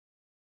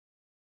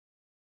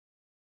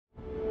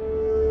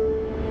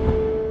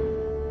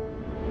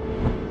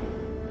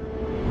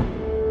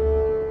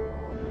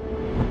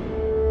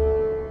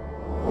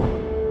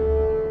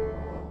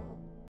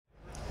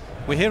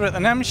We're here at the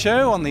NAMM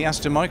show on the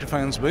Aston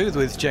microphones booth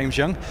with James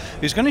Young,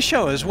 who's going to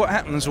show us what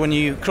happens when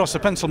you cross a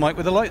pencil mic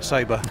with a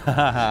lightsaber.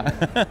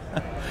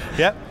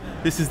 Yep,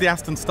 this is the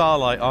Aston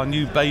Starlight, our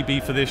new baby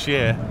for this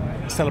year.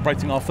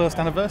 Celebrating our first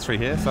anniversary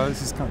here, so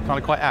this is kind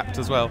of quite apt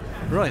as well.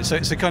 Right, so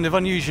it's a kind of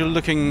unusual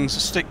looking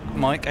stick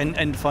mic and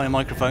end-fire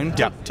microphone.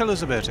 Yeah. Tell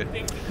us about it.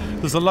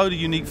 There's a load of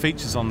unique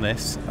features on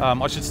this.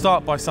 I should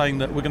start by saying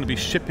that we're going to be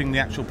shipping the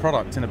actual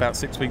product in about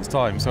 6 weeks'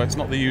 time, so it's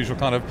not the usual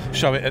kind of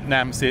show it at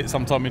NAMM, see it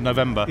sometime in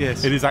November.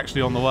 Yes. It is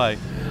actually on the way.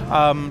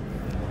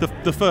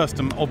 The first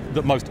and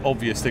the most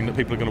obvious thing that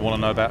people are going to want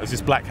to know about is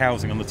this black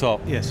housing on the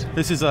top. Yes.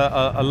 This is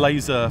a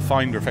laser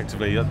finder,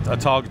 effectively, a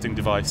targeting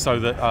device, so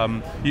that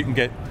you can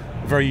get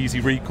very easy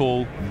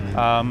recall,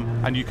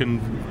 and you can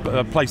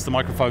place the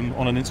microphone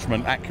on an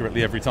instrument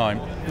accurately every time.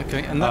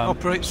 Okay, and that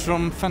operates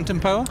from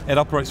phantom power? It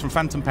operates from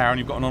phantom power, and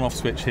you've got an on-off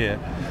switch here.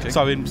 Okay.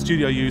 So in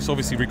studio use,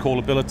 obviously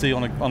recallability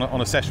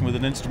on a session with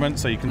an instrument,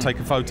 so you can take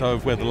a photo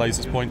of where the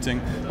laser's pointing,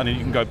 and then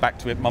you can go back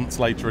to it months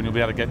later and you'll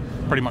be able to get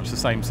pretty much the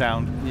same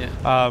sound.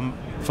 Yeah.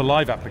 For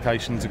live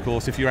applications, of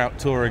course, if you're out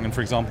touring and,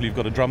 for example, you've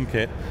got a drum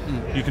kit,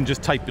 you can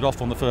just tape it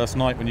off on the first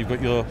night when you've got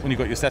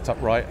your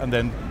setup right, and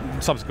then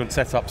subsequent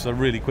setups are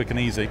really quick and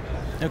easy.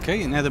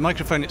 Okay, now the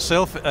microphone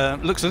itself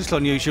looks a little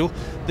unusual.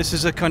 This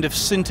is a kind of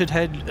sintered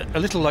head, a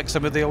little like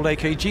some of the old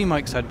AKG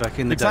mics had back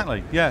in the day.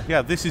 Exactly,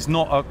 yeah. This is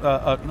not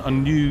a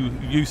new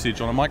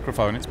usage on a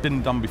microphone. It's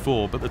been done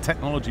before, but the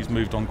technology's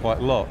moved on quite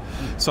a lot.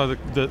 So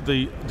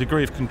the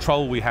degree of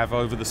control we have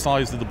over the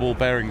size of the ball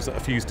bearings that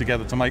are fused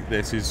together to make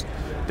this is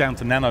down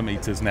to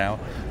nanometers now,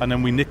 and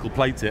then we nickel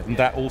plate it, and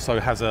that also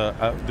has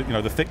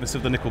the thickness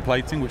of the nickel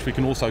plating, which we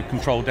can also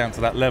control down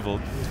to that level,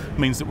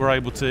 means that we're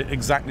able to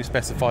exactly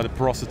specify the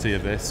porosity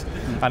of this,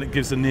 and it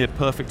gives a near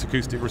perfect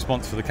acoustic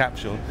response for the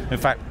capsule. In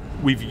fact,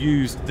 we've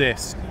used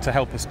this to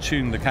help us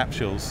tune the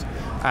capsules,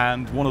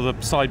 and one of the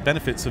side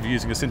benefits of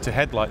using a sinter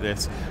head like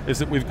this is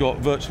that we've got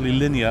virtually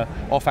linear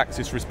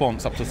off-axis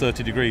response up to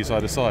 30 degrees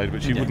either side,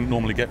 which you wouldn't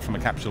normally get from a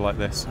capsule like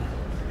this.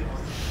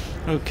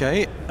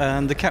 Okay,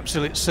 and the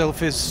capsule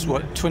itself is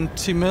what,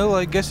 20 mil,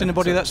 I guess, in a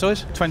body that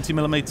size? 20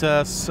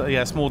 millimeters,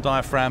 yeah, small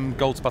diaphragm,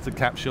 gold sputtered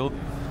capsule.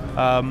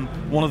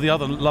 One of the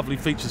other lovely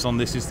features on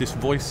this is this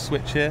voice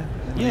switch here.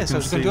 Yes, I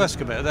was going to ask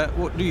about that.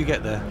 What do you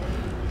get there?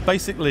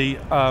 Basically,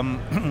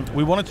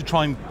 we wanted to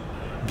try and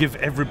give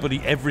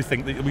everybody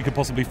everything that we could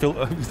possibly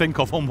think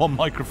of on one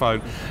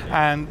microphone,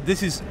 and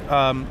this is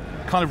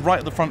kind of right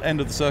at the front end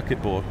of the circuit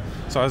board.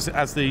 So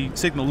as the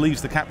signal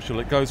leaves the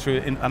capsule, it goes through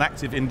an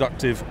active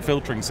inductive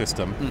filtering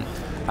system.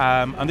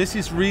 And this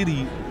is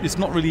really, it's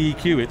not really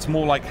EQ, it's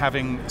more like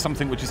having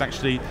something which is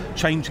actually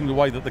changing the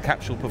way that the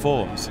capsule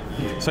performs.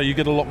 So you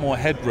get a lot more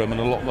headroom and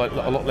a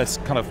lot less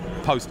kind of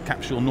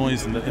post-capsule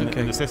noise in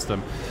the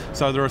system.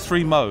 So there are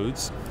 3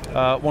 modes.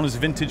 One is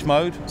vintage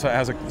mode, so it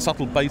has a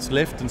subtle bass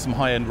lift and some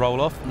high-end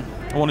roll-off.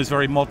 One is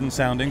very modern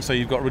sounding, so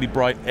you've got really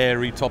bright,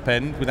 airy top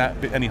end without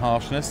any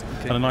harshness,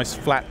 and a nice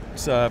flat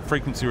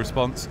frequency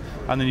response.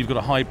 And then you've got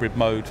a hybrid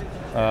mode,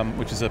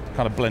 which is a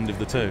kind of blend of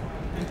the two.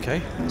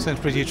 Okay, that sounds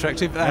pretty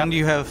attractive. And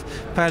you have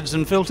pads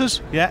and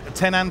filters? Yeah,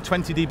 10 and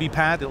 20 dB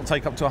pad. It'll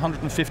take up to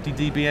 150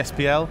 dB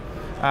SPL,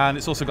 and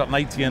it's also got an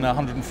 80 and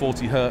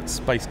 140 hertz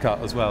bass cut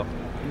as well.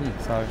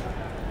 So.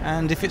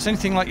 And if it's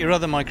anything like your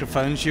other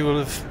microphones, you will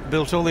have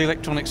built all the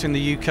electronics in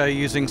the UK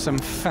using some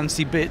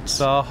fancy bits.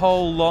 The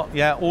whole lot,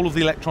 yeah, all of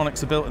the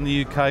electronics are built in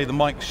the UK, the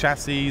mic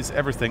chassis,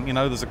 everything, you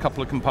know, there's a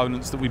couple of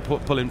components that we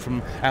pull in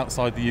from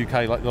outside the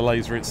UK, like the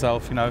laser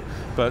itself, you know,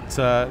 but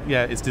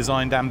yeah, it's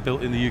designed and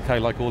built in the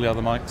UK like all the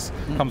other mics.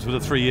 Comes with a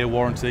 3-year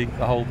warranty,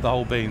 the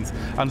whole beans.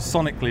 And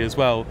sonically as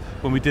well,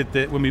 when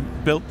we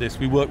built this,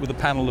 we worked with a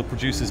panel of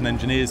producers and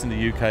engineers in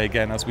the UK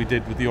again, as we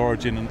did with the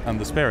Origin and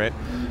the Spirit.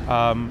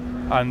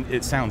 And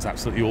it sounds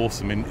absolutely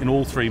awesome in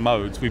all 3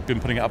 modes. We've been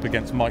putting it up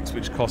against mics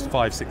which cost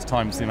 5-6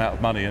 times the amount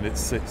of money, and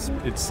it's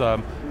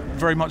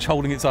very much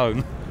holding its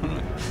own.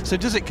 So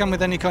does it come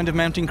with any kind of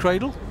mounting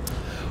cradle?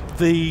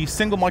 The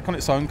single mic on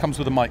its own comes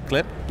with a mic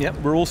clip. Yep.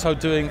 We're also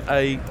doing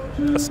a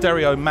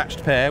stereo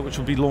matched pair, which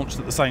will be launched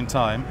at the same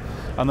time.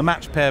 And the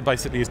matched pair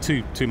basically is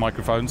two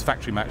microphones,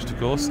 factory matched of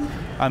course.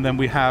 And then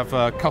we have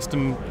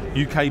custom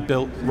UK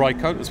built ride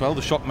coat as well,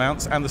 the shock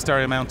mounts and the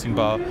stereo mounting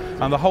bar.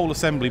 And the whole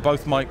assembly,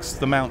 both mics,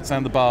 the mounts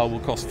and the bar, will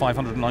cost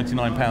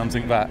 £599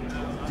 in VAT.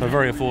 So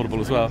very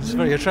affordable as well. It's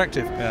very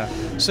attractive. Yeah.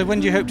 So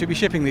when do you hope to be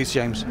shipping these,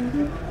 James?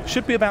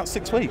 Should be about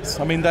 6 weeks.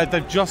 I mean,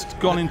 they've just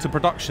gone into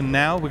production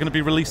now. We're going to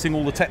be releasing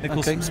all the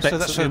technical specs. So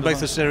that's for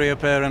both the stereo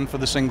pair and for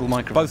the single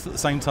microphone? Both at the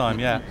same time,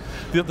 yeah.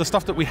 The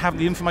stuff that we have,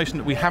 the information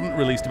that we haven't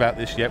released about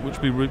this yet, which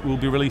we will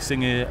be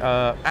releasing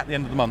at the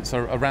end of the month, so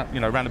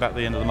around about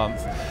the end of the month,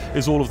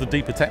 is all of the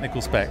deeper technical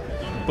spec.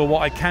 But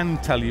what I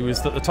can tell you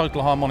is that the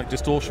total harmonic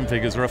distortion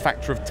figures are a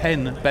factor of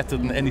 10 better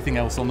than anything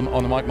else on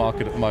the mic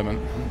market at the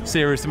moment.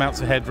 Serious amounts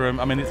of headroom.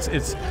 I mean,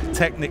 it's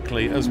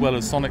technically as well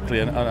as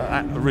sonically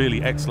a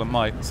really excellent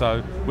mic.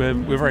 So we're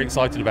very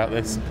excited about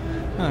this.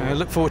 I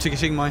look forward to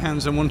getting my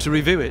hands on one to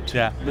review it.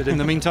 Yeah. But in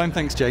the meantime,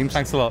 thanks, James.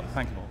 Thanks a lot.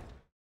 Thank you.